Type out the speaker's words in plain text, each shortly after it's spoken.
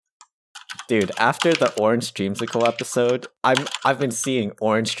Dude, after the orange dreamsicle episode, I've been seeing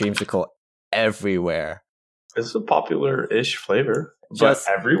orange dreamsicle everywhere. It's a popular-ish flavor, Just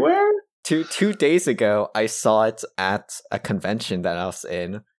but everywhere? 2 days ago, I saw it at a convention that I was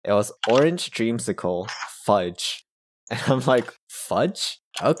in. It was orange dreamsicle fudge. And I'm like, fudge?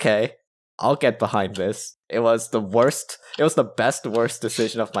 Okay, I'll get behind this. It was the best worst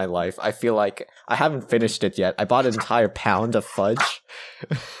decision of my life. I feel like I haven't finished it yet. I bought an entire pound of fudge.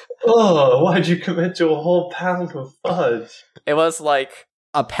 Oh, why'd you commit to a whole pound of fudge? It was like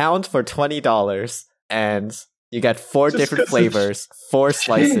a pound for $20, and you get four Just different 'cause flavors, 4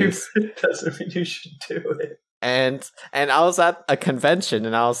 slices. It doesn't mean you should do it. And I was at a convention,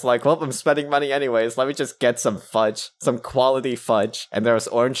 and I was like, well, I'm spending money anyways. Let me just get some fudge, some quality fudge. And there was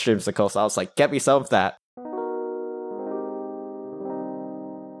orange dreamsicle, so I was like, get me some of that.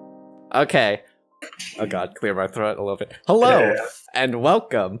 Okay. Oh god, clear my throat a little bit. Hello, Yeah. and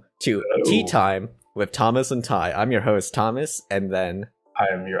welcome to Hello. Tea Time with Thomas and Ty. I'm your host, Thomas, and then...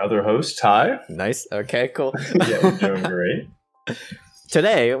 I am your other host, Ty. Nice, okay, cool. Yeah, we're doing great.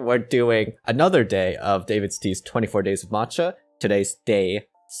 Today, we're doing another day of David's Tea's 24 Days of Matcha. Today's day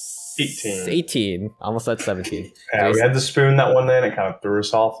 18. Almost at 17. Yeah, we had the spoon that one day, and it kind of threw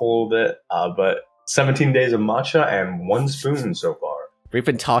us off a little bit. But 17 days of matcha and 1 spoon so far. We've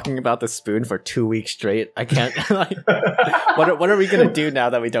been talking about the spoon for 2 weeks straight. I can't... like, what are we going to do now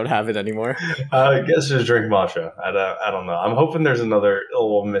that we don't have it anymore? I guess just drink matcha. I don't know. I'm hoping there's another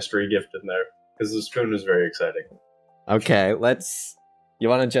little mystery gift in there, because the spoon is very exciting. Okay, let's... You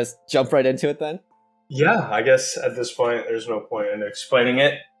want to just jump right into it then? Yeah, I guess at this point, there's no point in explaining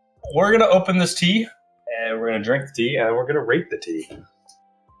it. We're going to open this tea, and we're going to drink the tea, and we're going to rate the tea.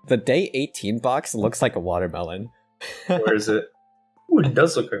 The day 18 box looks like a watermelon. Where is it? Ooh, it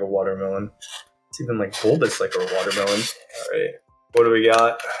does look like a watermelon. It's even like bulbous like a watermelon. All right, what do we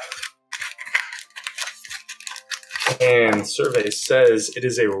got? And survey says it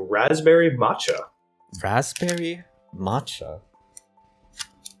is a raspberry matcha. Raspberry matcha?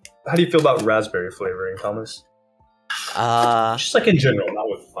 How do you feel about raspberry flavoring, Thomas? Just like in general, not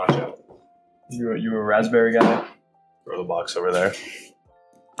with matcha. You a raspberry guy? Throw the box over there.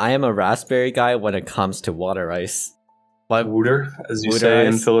 I am a raspberry guy when it comes to water ice. What? Wooter, as you Wooter say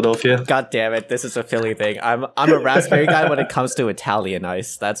in ice? Philadelphia. God damn it, this is a Philly thing. I'm a raspberry guy when it comes to Italian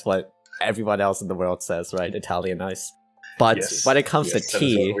ice. That's what everyone else in the world says, right? Italian ice. But Yes. when it comes Yes, to that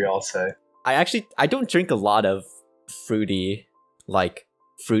is tea, what we all say. I don't drink a lot of fruity, like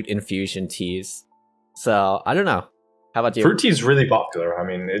fruit infusion teas. So I don't know. How about you? Fruit tea is really popular. I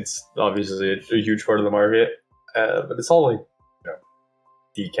mean, it's obviously a huge part of the market, but it's all like,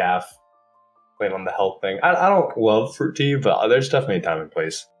 decaf, playing on the health thing. I don't love fruit tea, but there's definitely a time and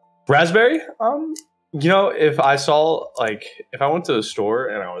place. Raspberry, if I went to the store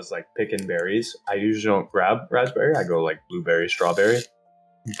and I was like picking berries, I usually don't grab raspberry. I go like blueberry, strawberry.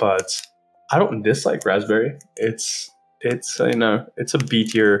 But I don't dislike raspberry. It's a B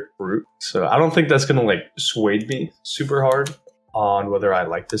tier fruit, so I don't think that's gonna like sway me super hard on whether I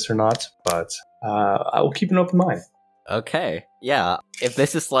like this or not. But I will keep an open mind. Okay, yeah. If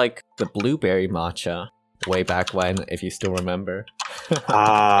this is like the blueberry matcha way back when, if you still remember,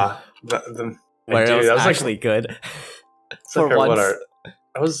 I where do. it was That was actually good. It's For like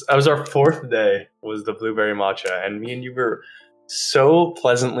once, that was our 4th day was the blueberry matcha, and me and you were so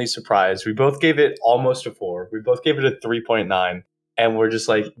pleasantly surprised. We both gave it almost a 4. We both gave it a 3.9, and we're just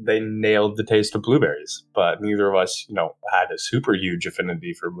like, they nailed the taste of blueberries. But neither of us, had a super huge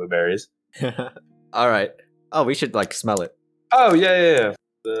affinity for blueberries. all right. Oh, we should like smell it. Oh yeah.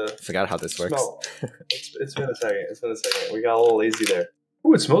 Forgot how this works. Smell. It's been a second. We got a little lazy there.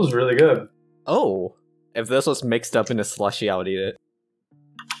 Ooh, it smells really good. Oh, if this was mixed up in a slushy, I would eat it.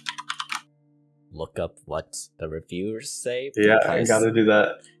 Look up what the reviewers say. Yeah, I because gotta do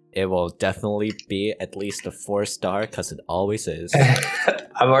that. It will definitely be at least a 4-star, because it always is.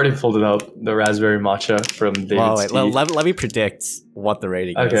 I've already pulled it up. The raspberry matcha from David's Well, wait, Tea. let me predict what the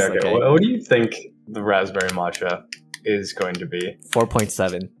rating is. Okay. What do you think the raspberry matcha is going to be?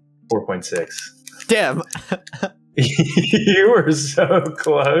 4.7. 4.6. Damn! You were so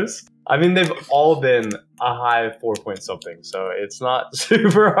close. I mean, they've all been a high 4 point something, so it's not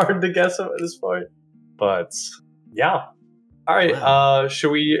super hard to guess at this point. But yeah. All right. Wow.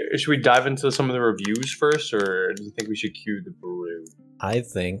 Should we dive into some of the reviews first, or do you think we should cue the brew? I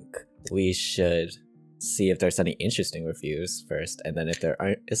think we should see if there's any interesting reviews first, and then if there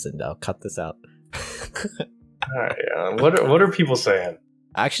isn't, I'll cut this out. All right. What are people saying?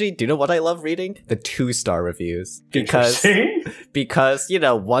 Actually, do you know what I love reading? The 2-star reviews. Because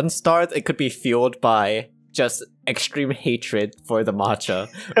 1 star, it could be fueled by just extreme hatred for the matcha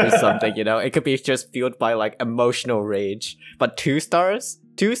or something, you know? It could be just fueled by like emotional rage. But 2 stars?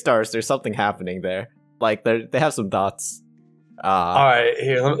 2 stars, there's something happening there. Like they have some thoughts. All right,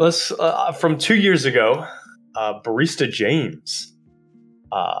 here let's from 2 years ago, Barista James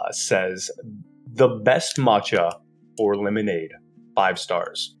says the best matcha or lemonade, 5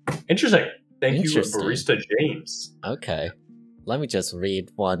 stars. Interesting. Thank you, Barista James. Okay. Let me just read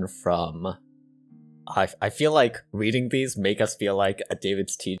one from... I feel like reading these make us feel like a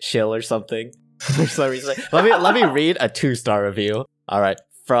David's Tea chill or something. For some reason. Let me read a 2-star review. Alright.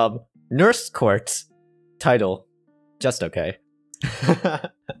 From Nurse Court. Title. Just okay.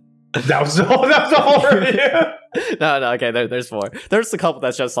 That was the whole review. No, okay, there's more. There's a couple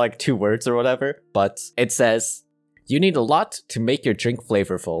that's just like 2 words or whatever. But it says, you need a lot to make your drink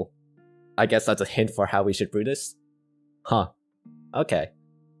flavorful. I guess that's a hint for how we should brew this. Huh. Okay.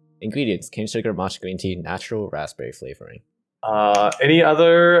 Ingredients: cane sugar, matcha green tea, natural raspberry flavoring. Any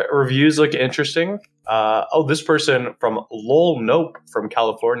other reviews look interesting? This person from Lol Nope from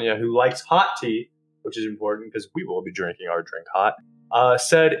California who likes hot tea, which is important because we will be drinking our drink hot,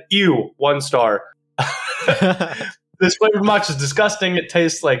 said, ew, 1 star. This flavored matcha is disgusting. It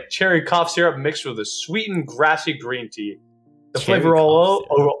tastes like cherry cough syrup mixed with a sweetened grassy green tea. The flavor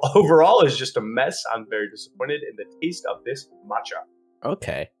overall is just a mess. I'm very disappointed in the taste of this matcha.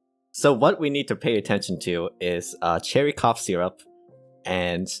 Okay. So what we need to pay attention to is cherry cough syrup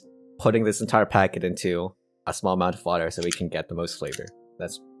and putting this entire packet into a small amount of water so we can get the most flavor.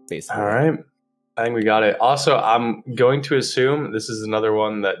 That's basically all right. I think we got it. Also, I'm going to assume this is another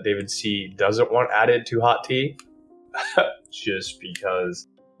one that David C. doesn't want added to hot tea just because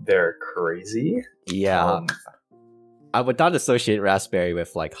they're crazy. Yeah. I would not associate raspberry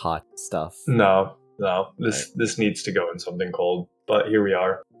with like hot stuff. No. This needs to go in something cold, but here we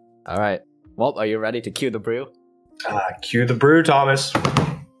are. All right. Well, are you ready to cue the brew? Cue the brew, Thomas.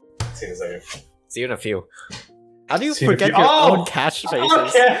 See you in a second. See you in a few. How do you forget your own catchphrases?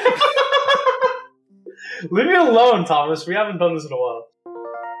 Okay. Leave me alone, Thomas. We haven't done this in a while.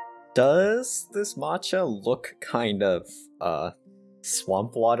 Does this matcha look kind of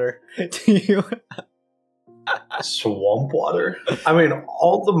swamp water to you? Swamp water? I mean,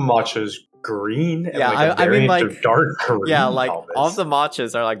 all the matcha's green. And yeah, I mean, like dark green. Yeah, like all the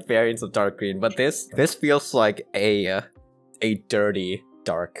matchas are like variants of dark green, but this feels like a dirty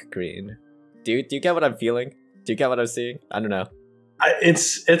dark green. Do you get what I'm feeling? Do you get what I'm seeing? I don't know.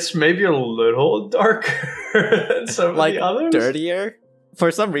 It's maybe a little darker than some like of the others. Dirtier. For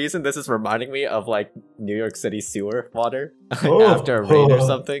some reason, this is reminding me of like New York City sewer water after a rain or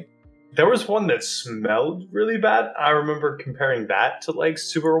something. There was one that smelled really bad. I remember comparing that to like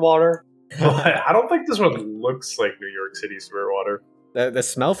sewer water. But I don't think this one looks like New York City sewer water. The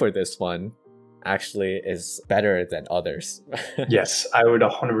smell for this one actually is better than others. Yes, I would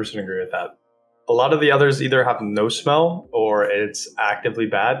 100% agree with that. A lot of the others either have no smell or it's actively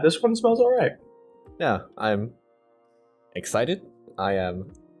bad. This one smells all right. Yeah, I'm excited. I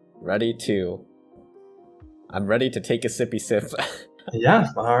am ready to... I'm ready to take a sippy sip. Yeah,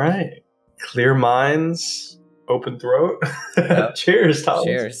 all right. Clear minds, open throat. Yep. Cheers, Thomas.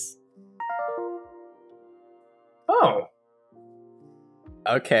 Cheers. Oh.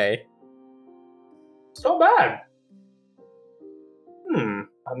 Okay. It's not bad.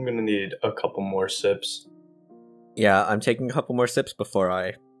 I'm gonna need a couple more sips. Yeah, I'm taking a couple more sips before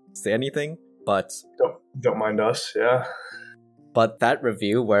I say anything, but... Don't mind us, yeah. But that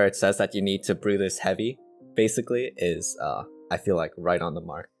review where it says that you need to brew this heavy, basically, is, I feel like, right on the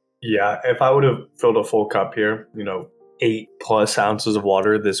mark. Yeah, if I would have filled a full cup here, 8+ ounces of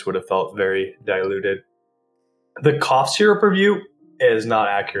water, this would have felt very diluted. The cough syrup review is not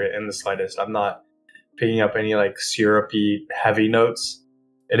accurate in the slightest. I'm not picking up any like syrupy heavy notes.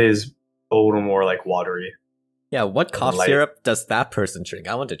 It is a little more like watery. Yeah, what cough syrup does that person drink?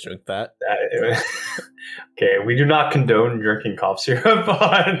 I want to drink that. Okay, we do not condone drinking cough syrup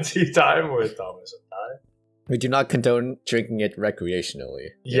on Tea Time with Thomas and I. We do not condone drinking it recreationally.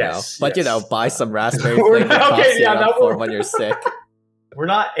 Yes. But, buy some raspberry flavored cough syrup for when you're sick. We're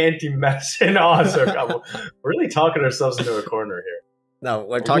not anti-medicine. We're really talking ourselves into a corner here. No,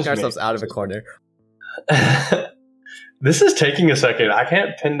 we're talking ourselves out of a corner. This is taking a second. I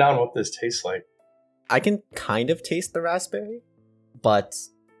can't pin down what this tastes like. I can kind of taste the raspberry, but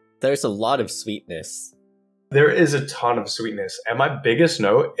there's a lot of sweetness. There is a ton of sweetness. And my biggest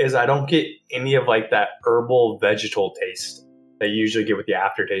note is I don't get any of like that herbal vegetal taste that you usually get with the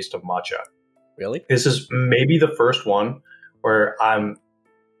aftertaste of matcha. Really? This is maybe the first one where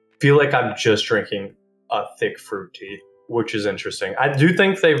feel like I'm just drinking a thick fruit tea, which is interesting. I do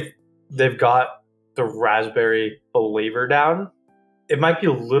think they've got the raspberry flavor down. It might be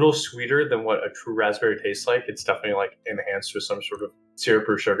a little sweeter than what a true raspberry tastes like. It's definitely like enhanced with some sort of syrup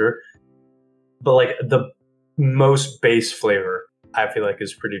or sugar. But like the most base flavor, I feel like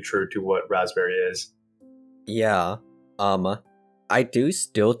is pretty true to what raspberry is. Yeah. I do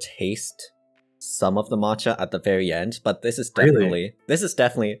still taste some of the matcha at the very end, but this is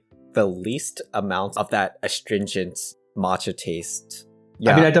definitely the least amount of that astringent matcha taste.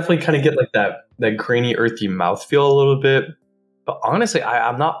 Yeah. I mean, I definitely kind of get like that grainy, earthy mouthfeel a little bit. But honestly,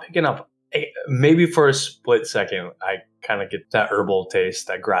 I'm not picking up. Maybe for a split second, I kind of get that herbal taste,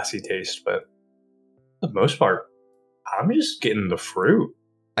 that grassy taste. But for the most part, I'm just getting the fruit.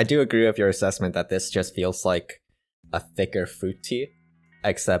 I do agree with your assessment that this just feels like a thicker fruit tea,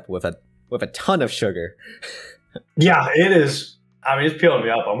 except with a ton of sugar. Yeah, it is. I mean, it's peeling me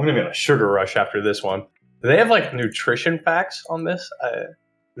up. I'm gonna be on a sugar rush after this one. Do they have like nutrition facts on this?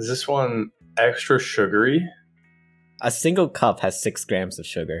 Is this one extra sugary? A single cup has 6 grams of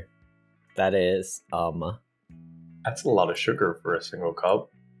sugar. That is That's a lot of sugar for a single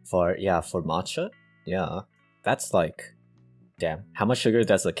cup. For matcha. Yeah, that's like, damn. How much sugar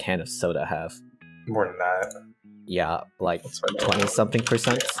does a can of soda have? More than that. Yeah, like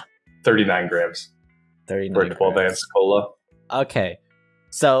 20-something%. 39 grams. 39 for a 12-ounce cola. Okay,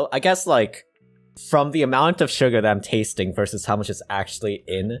 so I guess like from the amount of sugar that I'm tasting versus how much is actually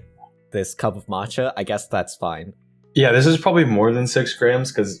in this cup of matcha, I guess that's fine. Yeah, this is probably more than 6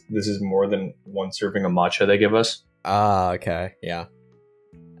 grams because this is more than one serving of matcha they give us. Ah, okay, yeah.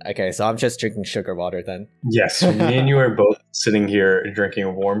 Okay, so I'm just drinking sugar water then. Yes, me and you are both sitting here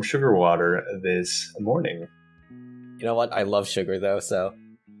drinking warm sugar water this morning. You know what? I love sugar though, so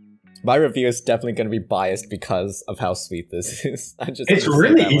my review is definitely going to be biased because of how sweet this is. It's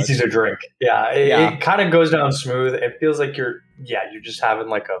really easy to drink. Yeah, it kind of goes down smooth. It feels like you're just having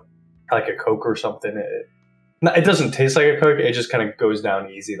like a Coke or something. It doesn't taste like a Coke. It just kind of goes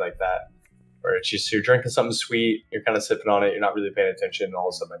down easy like that. Where it's just you're drinking something sweet, you're kind of sipping on it, you're not really paying attention, and all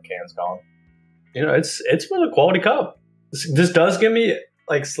of a sudden the can's gone. You know, it's really a quality cup. This does give me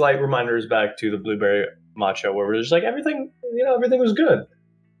like slight reminders back to the blueberry matcha where we're just like everything was good.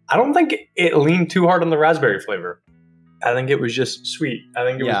 I don't think it leaned too hard on the raspberry flavor. I think it was just sweet. I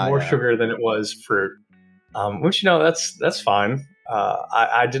think it was more sugar than it was fruit. Which that's fine.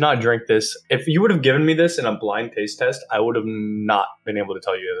 I did not drink this. If you would have given me this in a blind taste test, I would have not been able to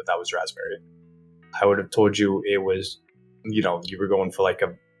tell you that was raspberry. I would have told you it was, you were going for like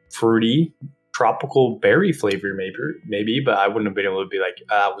a fruity, tropical berry flavor maybe, but I wouldn't have been able to be like,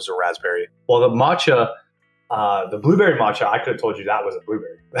 that was a raspberry. Well, the matcha, the blueberry matcha, I could have told you that was a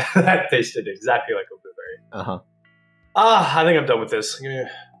blueberry. That tasted exactly like a blueberry. Uh-huh. I think I'm done with this.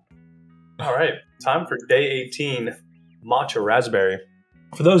 All right, time for day 18. Matcha raspberry.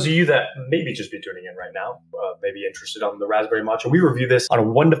 For those of you that maybe just be tuning in right now, maybe interested on the raspberry matcha, we review this on a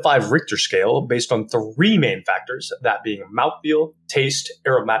 1 to 5 Richter scale based on 3 main factors, that being mouthfeel, taste,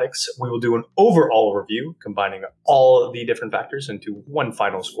 aromatics. We will do an overall review, combining all the different factors into one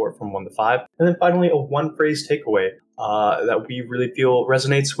final score from 1 to 5, and then finally a 1-phrase takeaway that we really feel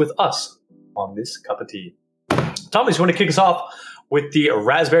resonates with us on this cup of tea. Thomas, you want to kick us off with the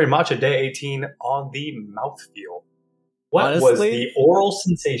raspberry matcha day 18 on the mouthfeel? What Honestly, was the oral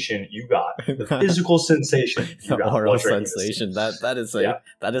sensation you got? The physical sensation you got? Oral sensation. That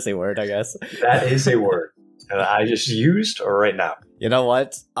is a word, I guess. That is a word that I just used right now. You know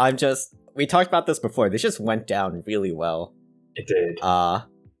what? We talked about this before. This just went down really well. It did. I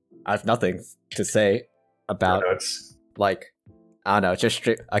have nothing to say about like, I don't know, just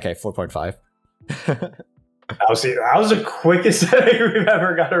straight. Okay, 4.5. That was the quickest we've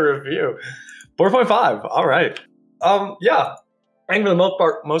ever got a review. 4.5. All right. Yeah, I think for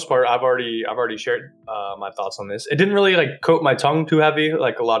the most part, I've already shared my thoughts on this. It didn't really like coat my tongue too heavy,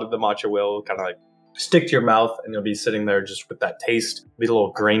 like a lot of the matcha will kind of like stick to your mouth, and you'll be sitting there just with that taste, be a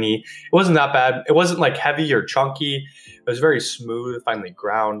little grainy. It wasn't that bad. It wasn't like heavy or chunky. It was very smooth, finely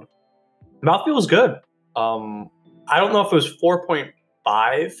ground. Mouthfeel was good. I don't know if it was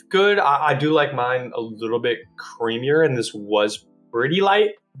 4.5 good. I do like mine a little bit creamier, and this was pretty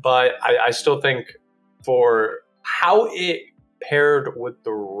light, but I still think for how it paired with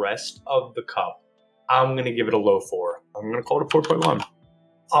the rest of the cup, I'm going to give it a low 4. I'm going to call it a 4.1.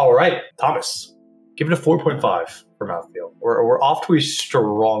 All right, Thomas, give it a 4.5 for mouthfeel. We're off to a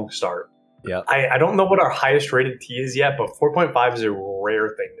strong start. Yeah. I don't know what our highest rated tea is yet, but 4.5 is a rare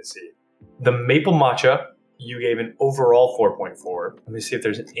thing to see. The maple matcha, you gave an overall 4.4. Let me see if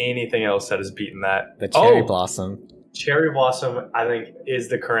there's anything else that has beaten that. The cherry blossom. Cherry blossom, I think, is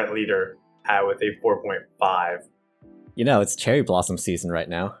the current leader with a 4.5. You know, it's cherry blossom season right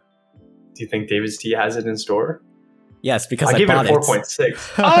now. Do you think David's Tea has it in store? Yes, because I gave it a bought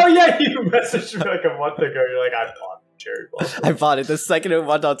 4.6. Oh yeah, you messaged me like a month ago. You're like, I bought cherry blossom. I bought it. The second it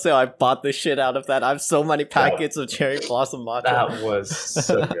went on sale, I bought the shit out of that. I have so many packets of cherry blossom matcha. That was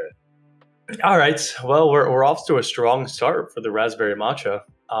so good. All right. Well, we're off to a strong start for the raspberry matcha.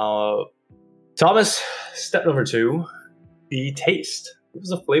 Thomas, step number 2, the taste. What was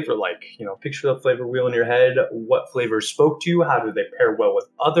the flavor like? Picture the flavor wheel in your head. What flavors spoke to you? How do they pair well with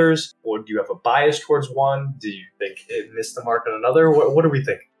others? Or do you have a bias towards one? Do you think it missed the mark on another? What do we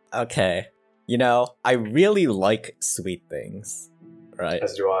think? Okay. I really like sweet things, right?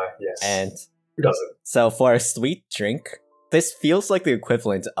 As do I, yes. And who doesn't? So for a sweet drink, this feels like the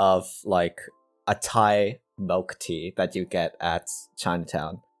equivalent of like a Thai milk tea that you get at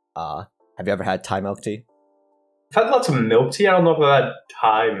Chinatown. Have you ever had Thai milk tea? I've had lots of milk tea. I don't know if I've had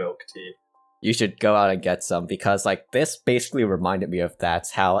Thai milk tea. You should go out and get some, because like this basically reminded me of that.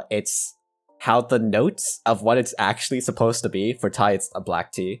 How the notes of what it's actually supposed to be, for Thai it's a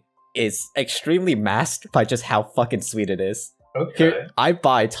black tea, is extremely masked by just how fucking sweet it is. Okay. Here, I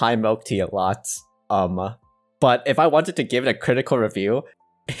buy Thai milk tea a lot. But if I wanted to give it a critical review,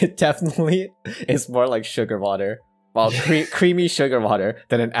 it definitely is more like sugar water. Well, creamy sugar water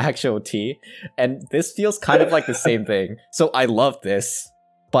than an actual tea. And this feels kind of like the same thing. So I love this.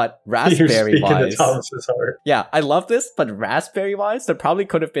 But raspberry-wise... Yeah, I love this, but raspberry-wise, there probably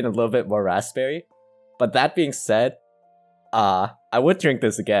could have been a little bit more raspberry. But that being said, I would drink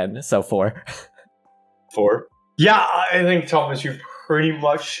this again, so 4. 4? Yeah, I think, Thomas, you pretty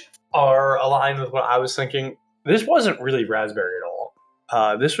much are aligned with what I was thinking. This wasn't really raspberry at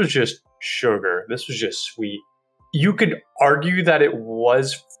all. This was just sugar. This was just sweet. You could argue that it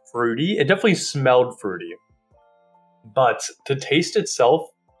was fruity. It definitely smelled fruity. But the taste itself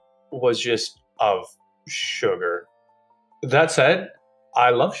was just of sugar. That said, I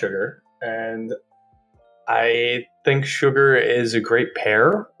love sugar. And I think sugar is a great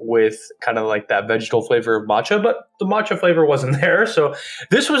pair with kind of like that vegetal flavor of matcha. But the matcha flavor wasn't there. So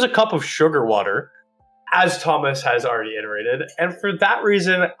this was a cup of sugar water, as Thomas has already iterated. And for that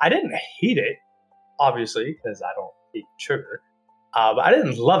reason, I didn't hate it. Obviously, because I don't eat sugar. But I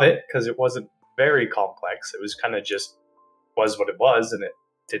didn't love it because it wasn't very complex. It was kind of just was what it was, and it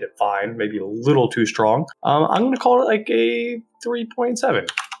did it fine. Maybe a little too strong. I'm going to call it like a 3.7.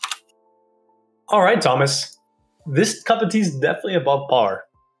 All right, Thomas. This cup of tea is definitely above par.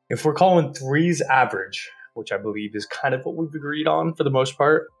 If we're calling 3's average, which I believe is kind of what we've agreed on for the most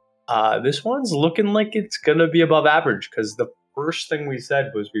part, this one's looking like it's going to be above average, because the first thing we said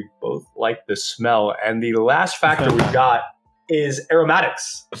was we both like the smell, and the last factor we got is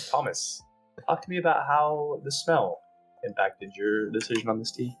aromatics. Thomas, talk to me about how the smell impacted your decision on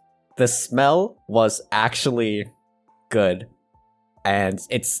this tea. The smell was actually good, and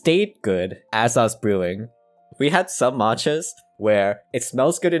it stayed good as I was brewing. We had some matchas where it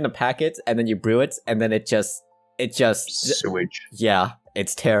smells good in the packet, and then you brew it, and then it just sewage. Yeah,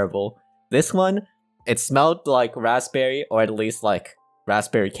 it's terrible. This one, it smelled like raspberry, or at least like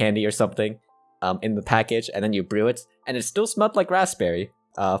raspberry candy or something, in the package, and then you brew it, and it still smelled like raspberry.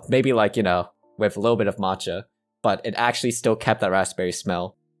 Maybe like, with a little bit of matcha, but it actually still kept that raspberry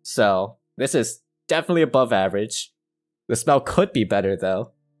smell. So this is definitely above average. The smell could be better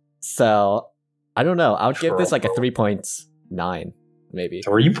though. So I don't know. I would give this like a 3.9, maybe.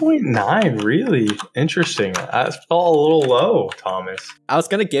 3.9, really? Interesting. That felt a little low, Thomas. I was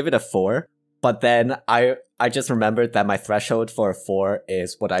gonna give it a 4. But then I just remembered that my threshold for a 4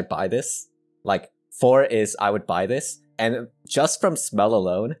 is would I buy this? Like 4 is I would buy this. And just from smell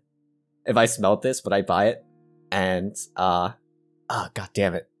alone, if I smelled this, would I buy it? And god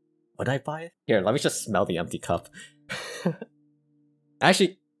damn it. Would I buy it? Here, let me just smell the empty cup.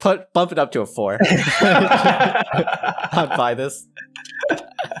 Actually, bump it up to a 4. I'd buy this.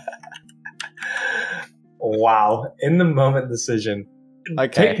 Wow. In the moment decision.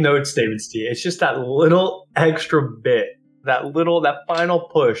 Okay. Take notes, David Steve. It's just that little extra bit, that final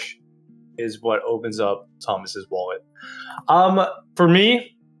push is what opens up Thomas's wallet. For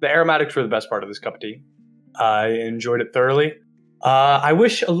me, the aromatics were the best part of this cup of tea. I enjoyed it thoroughly. I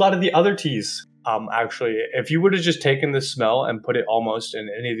wish a lot of the other teas, actually, if you would have just taken this smell and put it almost in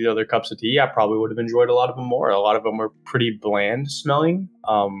any of the other cups of tea, I probably would have enjoyed a lot of them more. A lot of them were pretty bland smelling,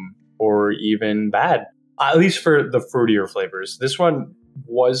 or even bad. At least for the fruitier flavors. This one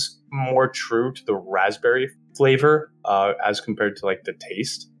was more true to the raspberry flavor as compared to like the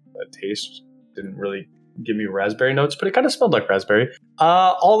taste. The taste didn't really give me raspberry notes, but it kind of smelled like raspberry.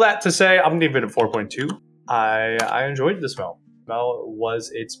 All that to say, I'm going to give it a 4.2. I enjoyed the smell. The smell was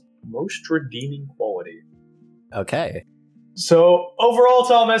its most redeeming quality. Okay. So overall,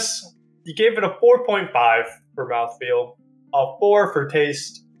 Thomas, You gave it a 4.5 for mouthfeel, a 4 for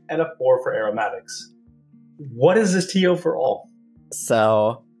taste, and a 4 for aromatics. What is this tea overall?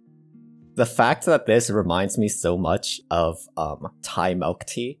 So, the fact that this reminds me so much of Thai milk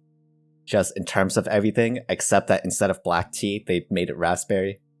tea, just in terms of everything, except that instead of black tea, they made it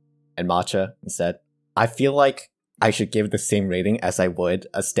raspberry and matcha instead. I feel like I should give the same rating as I would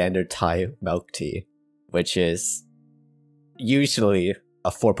a standard Thai milk tea, which is usually a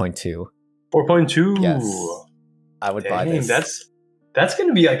 4.2. 4.2. Yes. I would buy this. That's going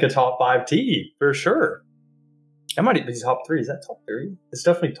to be like a top 5 tea for sure. That might be top 3. Is that top 3? It's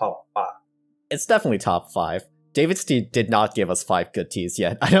definitely top 5. It's definitely top 5. David's tea did not give us 5 good teas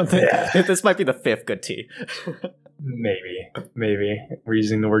yet. I don't think this might be the 5th good tea. Maybe. We're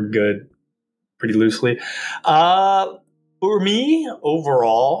using the word good pretty loosely. For me,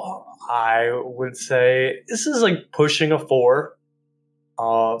 overall, I would say this is like pushing a 4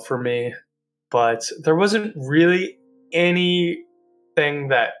 for me. But there wasn't really anything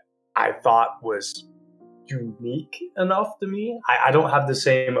that I thought was unique enough to me. I don't have the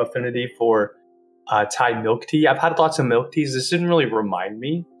same affinity for Thai milk tea. I've had lots of milk teas. This didn't really remind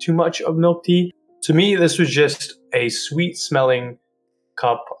me too much of milk tea. To me, this was just a sweet smelling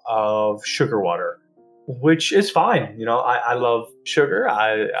cup of sugar water, which is fine. You know, I love sugar.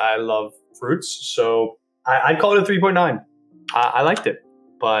 I love fruits. So I'd call it a 3.9. I liked it,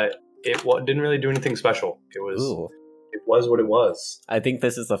 but it didn't really do anything special. It was what it was. I think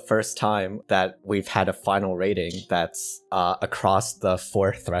this is the first time that we've had a final rating that's across the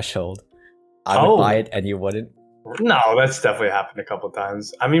 4 threshold. I would buy it and you wouldn't? No, that's definitely happened a couple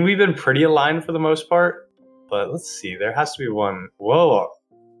times. I mean, we've been pretty aligned for the most part, but let's see. There has to be one. Whoa.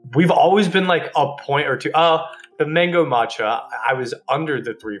 We've always been like a point or two. The mango matcha, I was under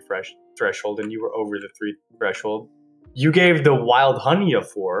the 3 threshold and you were over the 3 threshold. You gave the wild honey a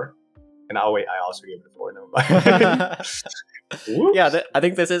 4. And I also gave it a 4. No. Yeah, I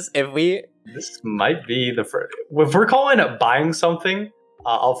think this might be the first. If we're calling it buying something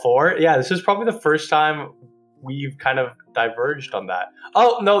a 4, yeah, this is probably the first time we've kind of diverged on that.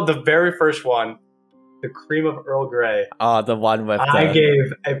 Oh no, the very first one, the cream of Earl Grey. Oh, the one with I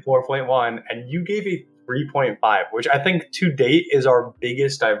gave a 4.1, and you gave a 3.5, which I think to date is our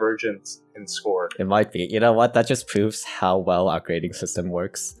biggest divergence in score. It might be. You know what? That just proves how well our grading system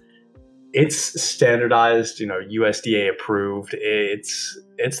works. It's standardized, USDA approved. It's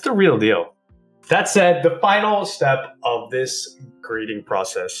the real deal. That said, the final step of this grading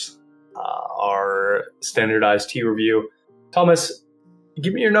process, our standardized tea review. Thomas,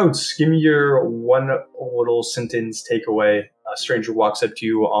 give me your notes. Give me your one little sentence takeaway. A stranger walks up to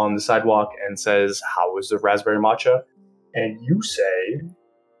you on the sidewalk and says, "How was the raspberry matcha?" And you say,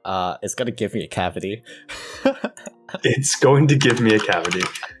 "It's going to give me a cavity." It's going to give me a cavity.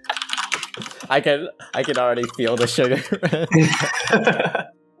 I can already feel the sugar.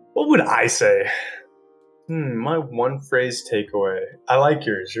 What would I say? My one phrase takeaway. I like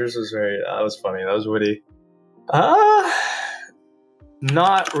yours. Yours was that was funny. That was witty.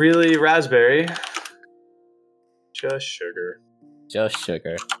 Not really raspberry. Just sugar. Just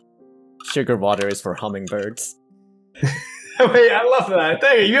sugar. Sugar water is for hummingbirds. Wait, I love that.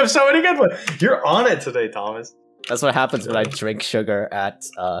 Dang, you have so many good ones. You're on it today, Thomas. That's what happens when I drink sugar at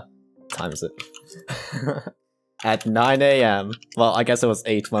time is it? At 9 a.m. Well, I guess it was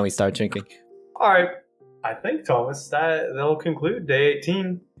 8 when we started drinking. All right. I think, Thomas, that'll conclude day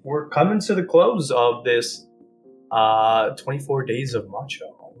 18. We're coming to the close of this 24 days of matcha.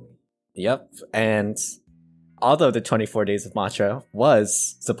 Yep. And although the 24 days of matcha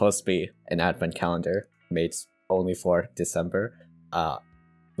was supposed to be an advent calendar made only for December,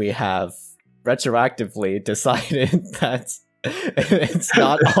 we have retroactively decided that it's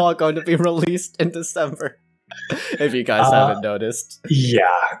not all going to be released in December, if you guys haven't noticed.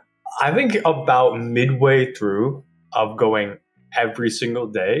 Yeah. I think about midway through of going every single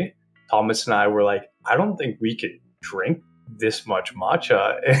day, Thomas and I were like, I don't think we could drink this much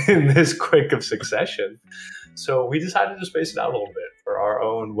matcha in this quick of succession. So we decided to space it out a little bit for our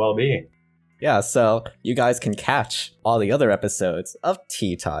own well-being. Yeah, so you guys can catch all the other episodes of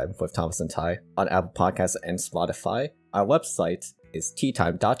Tea Time with Thomas and Ty on Apple Podcasts and Spotify. Our website is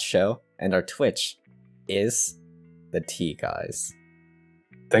teatime.show, and our Twitch is The Tea Guys.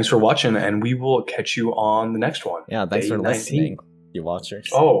 Thanks for watching, and we will catch you on the next one. Yeah, thanks for listening, you watchers.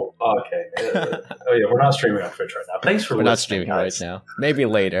 Oh, okay. We're not streaming on Twitch right now. Thanks for listening. We're not streaming right now. Maybe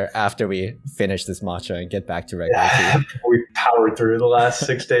later, after we finish this matcha and get back to regular tea. We powered through the last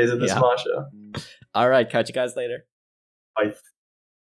 6 days of this matcha. All right, catch you guys later. Bye.